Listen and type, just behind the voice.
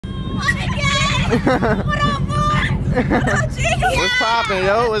What's poppin',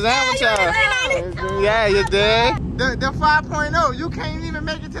 yo? What's that with y'all? Yeah, you did. The 5.0, you can't even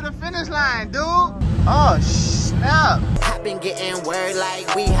make it to the finish line, dude. Oh, snap. I've been getting word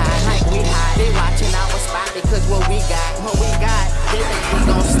like we hot. They watching our spot because what we got, they think we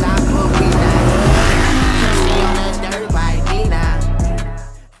gon' stop, but we not. See on that dirt bike, we not.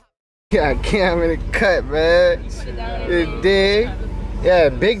 Got Cam in the cut, man. You dig? Yeah,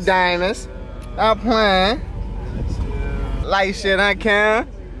 big diners. Stop playing. Light shit, huh, Cam?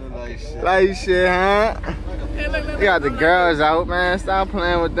 Light shit, huh? You got the girls out, man. Stop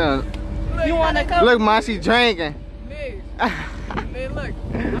playing with them. You wanna come? Look, Ma, she drinking. Man, look.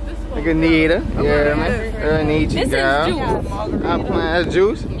 Look at Nita. Yeah, man. Need you, girl. This is juice. I'm playing. That's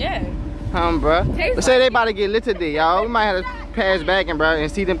juice? Yeah. Bro. But say they about to get lit today, y'all. We might have to pass back and, bro,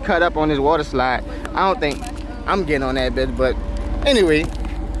 and see them cut up on this water slide. I don't think I'm getting on that bitch, but anyway.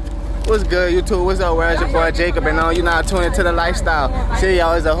 What's good, YouTube? What's up? Where's your boy Jacob? And you know, tune into the lifestyle. See,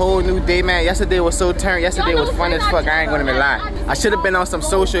 y'all, it's a whole new day, man. Yesterday was so turned. Yesterday was fun as fuck. I ain't gonna lie. I should have been on some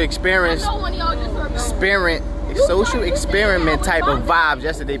social experiment type of vibes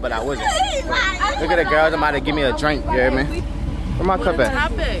yesterday, but I wasn't. Look at the girls. I'm about to give me a drink. You hear me? Where my cup at? I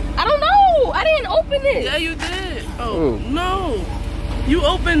don't know. I didn't open it. Yeah, you did. Oh, no. You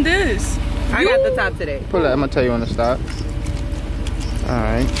opened this. I got the top today. Pull up. I'm gonna tell you when to stop.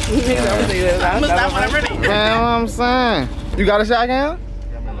 Alright. Man, what I'm saying. You got a shotgun?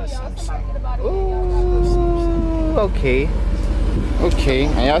 Ooh, okay. Okay.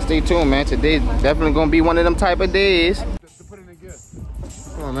 And y'all stay tuned, man. Today definitely gonna be one of them type of days.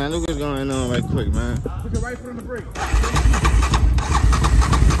 Come on, man. Look what's going on right quick, man. Put your right foot on the brake.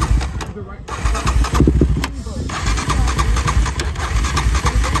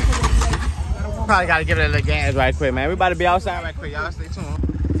 Probably gotta give it a little gas right quick, man. We about to be outside right quick, y'all. Stay tuned.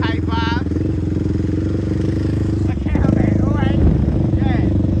 Tight vibes. A cameraman, all right. Yeah.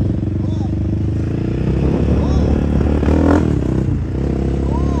 Ooh.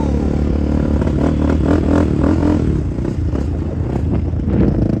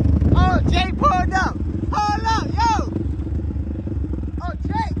 Oh, Jake pulled up. Hold up, yo. Oh,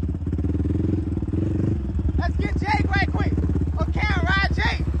 Jake. Let's get Jake right quick. Okay, ride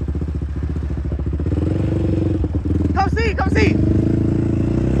Jake. Come see.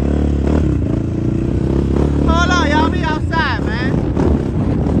 Hold on, y'all be outside, man.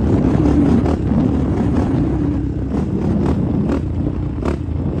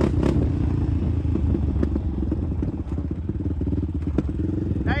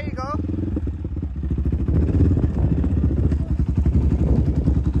 There you go.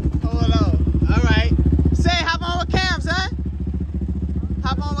 Hold on. All right. Say, hop on with Cam, son.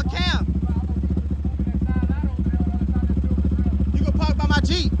 Hop on with Cam. You can park by my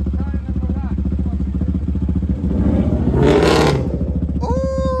Jeep.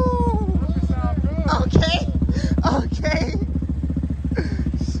 Okay.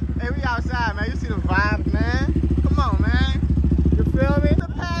 Hey, we outside, man. You see the vibe, man. Come on, man. You feel me? The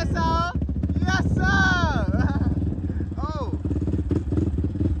pass off. Yes, sir. Oh.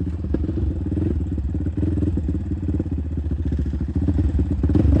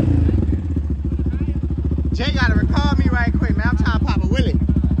 Jay gotta record me right quick, man. I'm trying to pop a Willie.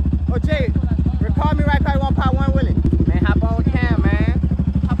 Oh, Jay, record me right quick. I want to pop one Willie. Man, hop on with Cam, man.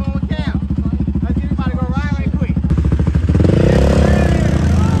 Hop on with Cam. Let's get everybody to go ride right quick.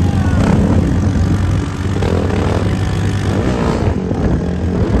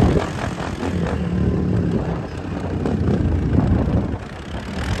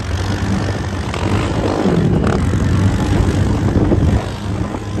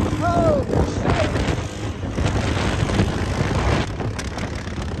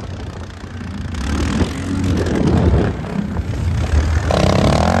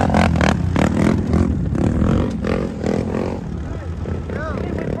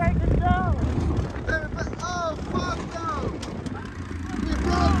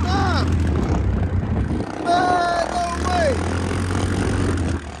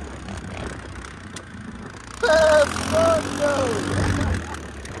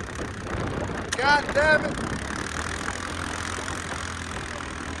 God damn it.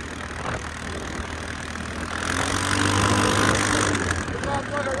 This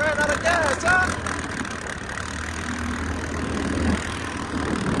motherfucker ran out of gas, huh?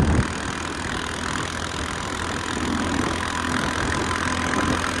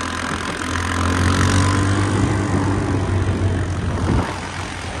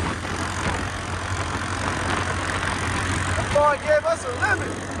 That boy gave us a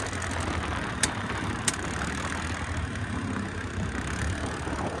limit.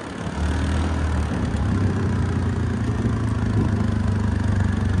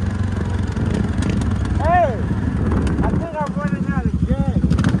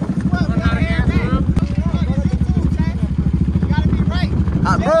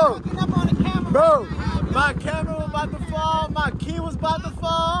 Bro, my camera was about to fall, my key was about to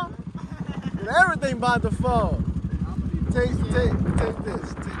fall, and everything about to fall. Take this.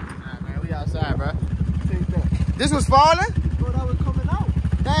 Alright, man, we outside, bro. Take that. This was falling? Bro, that was coming out.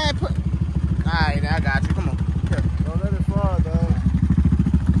 Dang, Alright, I got you. Come on. Here. Don't let it fall, dog.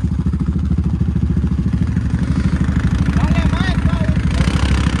 Don't let mine fall.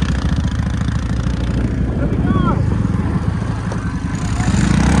 Let me go.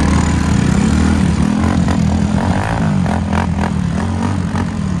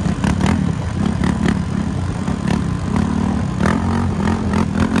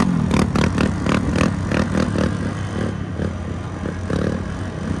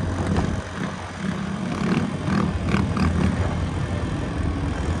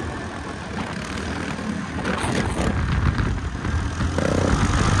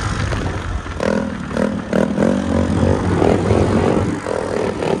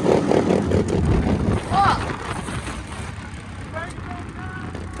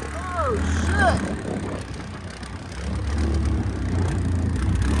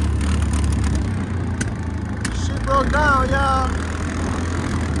 Broke down, y'all.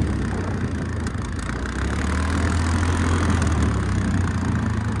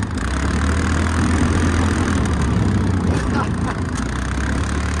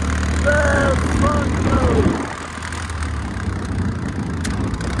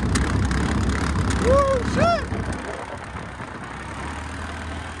 Woo, shit.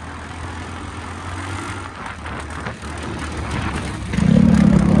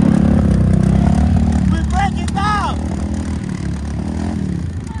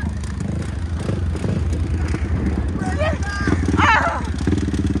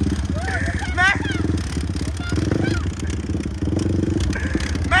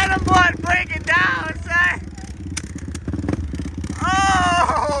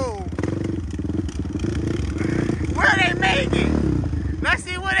 Let's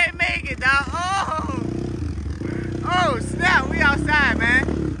see where they make it, dog. Oh, snap. We outside, man.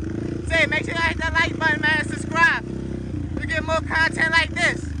 Say, make sure you hit that like button, man, and subscribe to get more content like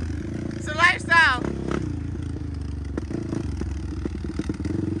this. It's a lifestyle.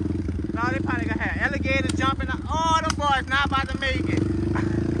 No, they probably gonna have alligators jumping. Oh, them boys not about to make it.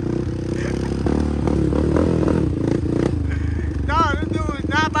 Dog, them dudes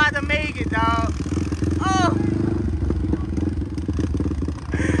not about to make it, dog. Oh.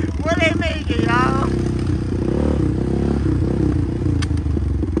 Where they make it, y'all?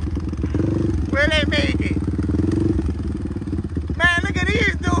 Where they make it? Man, look at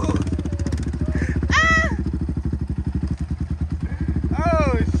these dudes. Ah!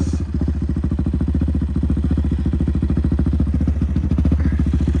 Oh,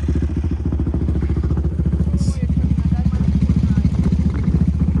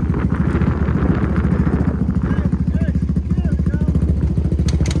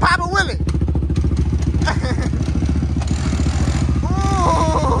 Papa Willie.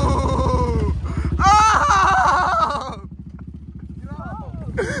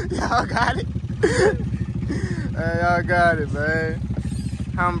 Y'all got it? Hey, y'all got it, man.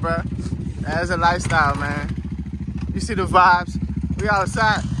 Bruh. That's a lifestyle, man. You see the vibes? We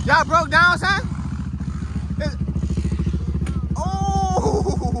outside. Y'all broke down, son?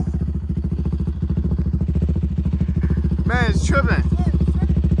 Oh! Man, it's tripping.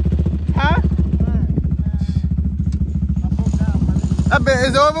 Huh? That bit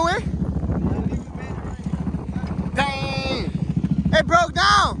is over with? Dang! It broke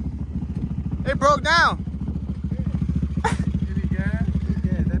down! It broke down!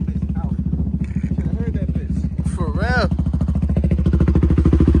 That bitch out. Should have heard that bitch. For real.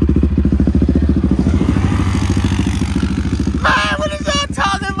 Man, what is y'all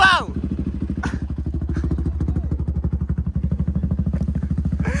talking about?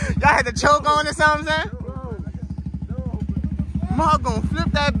 Y'all had to choke on it, something, man? Mark gonna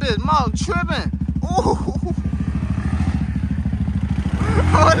flip that bitch. Mark tripping. Ooh.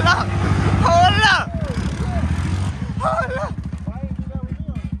 Hold up. Hold up. Hold up.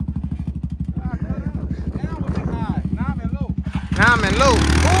 Now I'm in low.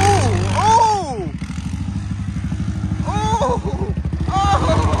 Ooh. Ooh. Ooh. Oh.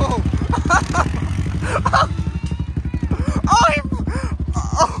 Oh, he,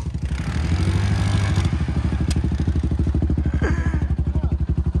 oh.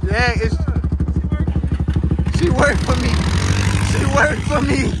 Yeah, it's, she worked for me. She worked for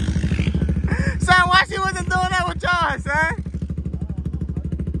me. Son, why she wasn't doing that with y'all, son?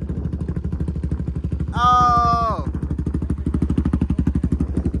 Oh.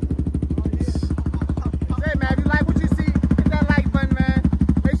 Hey, man, if you like what you see, hit that like button, man.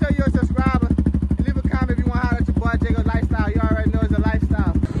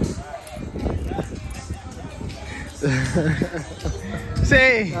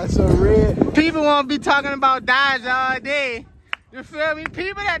 See, That's a red. people won't be talking about Dodge all day. You feel me?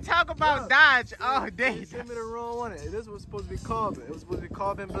 People that talk about Dodge all day. You sent me the wrong one. This was supposed to be carbon. It was supposed to be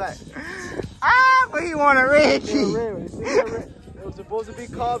carbon black. Ah, but he want a red They key. were red. They sent me red. It was supposed to be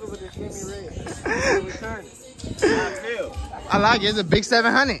carbon, but they gave me red. They returned it. I feel. I like it. It's a big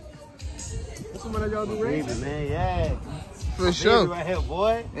 700. This one that y'all do red? Man, yeah. For sure. Right here,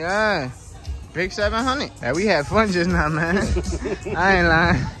 boy. Yeah. Big 700. Yeah, we had fun just now, man. I ain't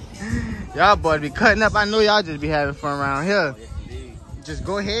lying. Y'all boys be cutting up. I know y'all just be having fun around here. Just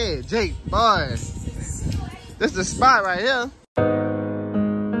go ahead, Jake, boy. This the spot right here. I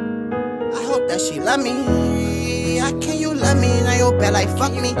hope that she love me. How can you love me? Now your bad like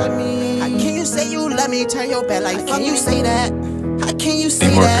fuck me. How can you say you love me? Turn your bad like fuck me. How can you say that? How can you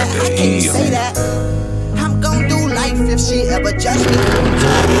say that? How can you say that? I'm gon' do life if she ever judge me.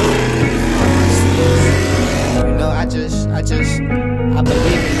 You know, I believe in you.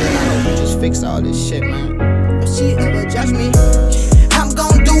 I hope you just fix all this shit, man. If she ever judge me, I'm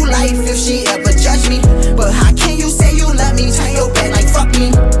gon' do life if she ever judge me. But how can you say you love me? Turn your back like fuck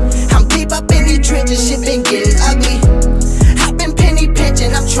me. I'm deep up in these trenches, shit been getting ugly. I've been penny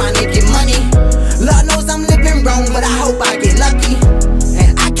pinching, I'm trying to get money. Lord knows I'm living wrong, but I hope I get lucky.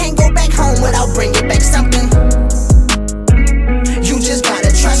 And I can't go back home without bringing back something. You just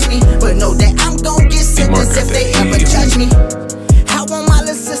gotta trust me, but know that I'm gon' get sentenced if they ever judge me. I want my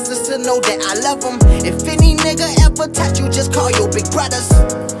little sisters to know that I love them. If any nigga ever touch you, just call your big brothers.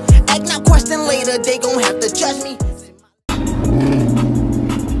 Act now, question later, they gon' have to judge me.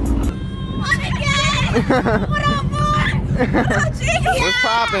 What up, boy? What's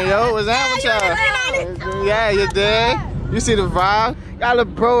poppin', yo? What's that with y'all? Yeah, you did. You see the vibe? Got a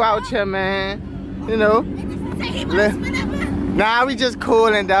little bro out here, man. You know. Nah, we just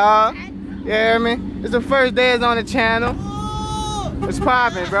coolin', dog. You hear me? It's the first day it's on the channel. What's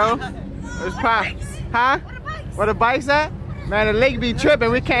poppin', bro? What's poppin'? Huh? Where the bikes at? Man, the lake be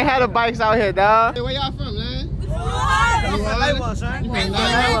tripping. We can't have the bikes out here, dog. Hey, where y'all from, man?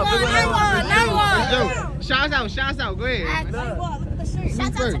 Shouts out, go ahead. Shouts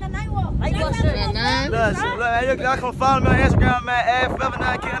out to the Nightwalk. Y'all come follow me on Instagram, man. Add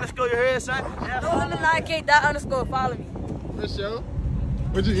 _9K_ your head, son. _9K_ follow me. For sure.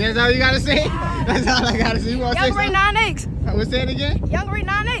 That's all you gotta say? That's all I gotta say. You wanna say Young Ray something? 9X. What's that again? Young Ray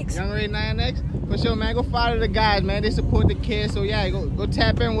 9X. Young Ray 9X. For sure, man. Go follow the guys, man. They support the kids. So, yeah, go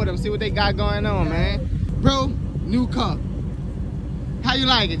tap in with them. See what they got going on, man. Bro, new car. How you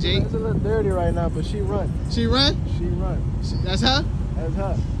like it, Jake? It's a little dirty right now, but she run. She run? She run. That's her? That's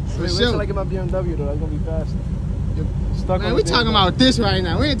her. For Wait sure. till I get my BMW, though. That's gonna be faster. Stuck Man, on we the talking BMW. about this right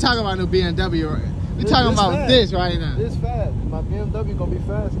now. We ain't talking about no BMW. We talking This about fast. this right now. This fast. My BMW gonna be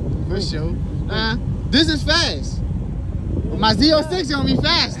faster. For sure. This is fast. My Z06 gonna be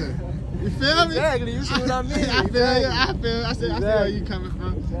faster. You feel me? Exactly. You see what I mean? I feel you. I see where you coming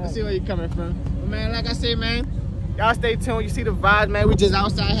from. I see where you coming from. But man, like I said, man, y'all stay tuned. You see the vibes, man. We just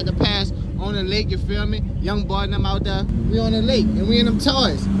outside, had to pass on the lake. You feel me? Young boy and them out there. We on the lake and we in them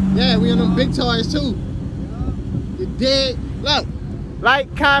toys. Yeah, we in them big toys too. You dig? Look.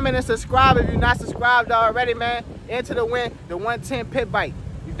 Like, comment, and subscribe if you're not subscribed already, man. Enter the win, the 110 pit bike.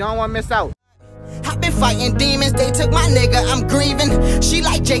 You don't want to miss out. I've been fighting demons, they took my nigga, I'm grieving. She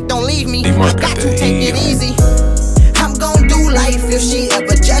like, Jake, don't leave me, I got to take it easy. I'm gon' do life if she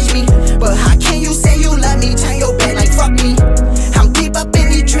ever judge me. But how can you say you love me, turn your back like fuck me? I'm deep up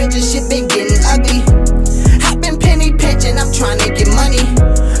in these trenches, shit been getting ugly. I've been penny pinching, I'm trying to get money.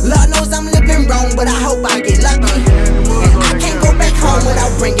 Lord knows I'm living wrong, but I hope I get lucky. And I can't go back home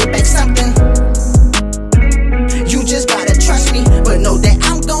without bringing back something. You just gotta trust me, but know that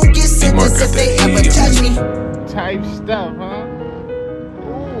I'm gon' get sentenced if they ever judge me. Type stuff, huh?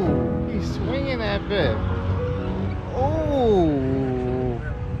 Ooh, he's swinging that bit. Ooh.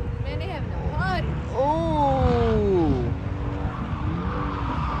 Man, they having a party. Ooh.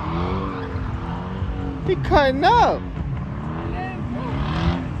 He cutting up.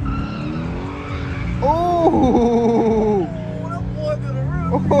 Ooh.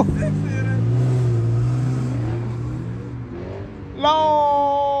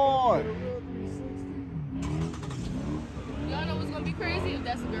 Lord. Y'all know what's gonna be crazy if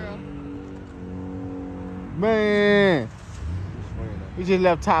that's a girl. Man. We just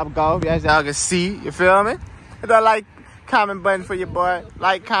left Top Golf. As y'all can see, you feel me? Hit that like, comment button for your boy.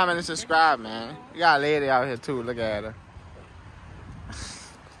 Like, comment, and subscribe, man. We got a lady out here too. Look at her.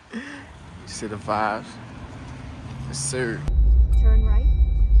 You see the vibes? Yes, sir. Turn right.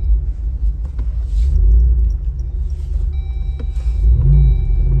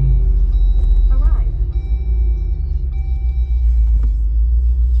 Arrive.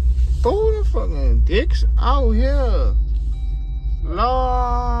 Out here. Lord.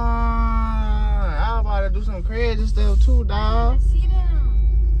 I'm about to do some crazy stuff too, dog. See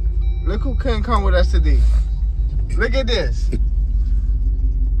them. Look who couldn't come with us today. Look at this.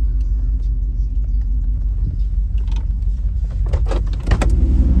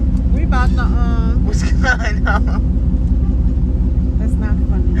 We about to What's going on? That's not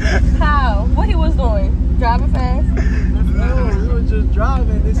funny. How? What he was doing? Driving fast? No, we were just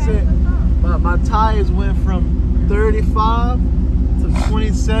driving. They said my tires went from 35 to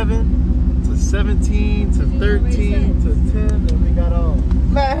 27 to 17 to 13 to 10, and we got all.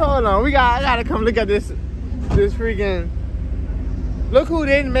 Man, hold on. I gotta come look at this freaking. Look who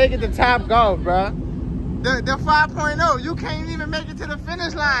didn't make it to Top Golf, bruh. The 5.0. You can't even make it to the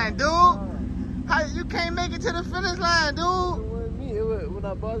finish line, dude. How you can't make it to the finish line, dude? It wasn't me. It was when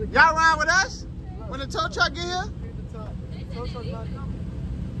I bought the Y'all ride with us? When the tow truck get here? Tow truck not coming.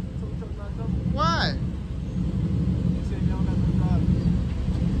 Tow truck not coming. Why? He said you don't got no drivers.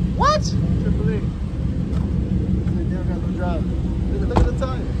 What? AAA. He said you don't got no drivers. Look at the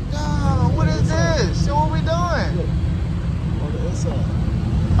tire. Yo, what is this? So what we doing? Look. On the inside.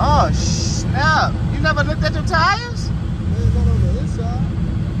 Oh, snap. You never looked at your tires? Man, not on the inside.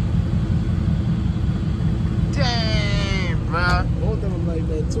 Dang, bruh. Both of them like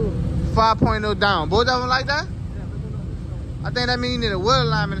that too. 5.0 down. Both of them like that? Yeah, look. I think that means you need a wheel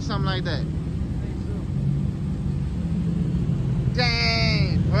alignment or something like that.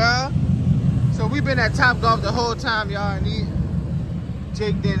 Dang, bruh. So we been at Top Golf the whole time, y'all, and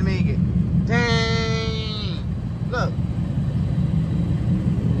Jake didn't make it. Dang. Look.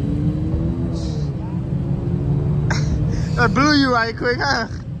 That blew you right quick, huh?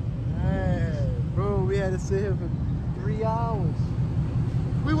 Man, bro, we had to sit here for 3 hours.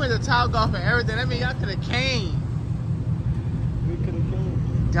 We went to Top Golf and everything. I mean, y'all could have came. We could have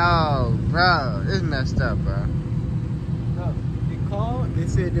came. Dog, bro. It's messed up, bro. No, they called. They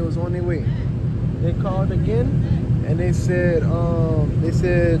said they was on their way. They called again, and they said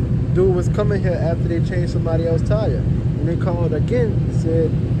dude was coming here after they changed somebody else's tire. And they called again and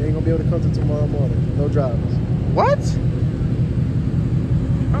said they ain't gonna be able to come till tomorrow morning. No drivers. What?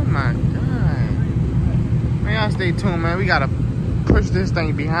 Oh my God. Man, y'all stay tuned, man. We gotta push this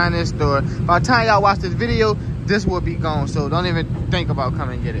thing behind this door. By the time y'all watch this video, this will be gone. So don't even think about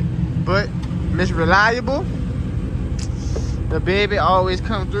coming and get it. But Miss Reliable, the baby always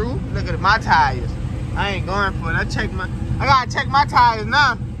come through. Look at my tires. I ain't going for it. I gotta check my tires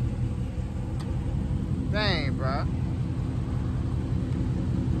now. Dang, bro.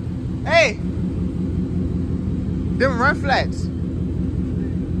 Hey, them run flats.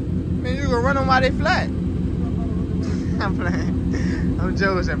 Man, you gonna run them while they flat. I'm playing. I'm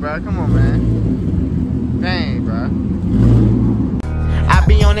joking, bro. Come on, man. Dang, bro. I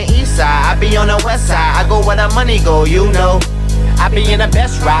be on the east side, I be on the west side. I go where the money go, you know. I be in the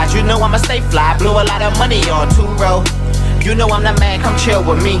best rides, you know I'ma stay fly. Blew a lot of money on 2-row. You know I'm the man, come chill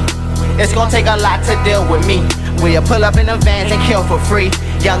with me. It's gonna take a lot to deal with me. We'll pull up in the vans and kill for free.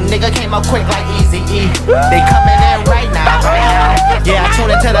 Young nigga came up quick like Eazy-E. They coming in right now. Yeah, I tune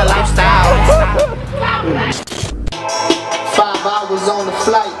into the lifestyle. 5 hours on the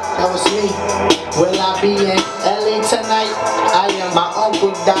flight, that was me. Will I be in LA tonight? I am, my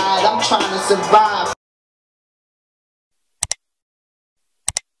uncle died, I'm trying to survive.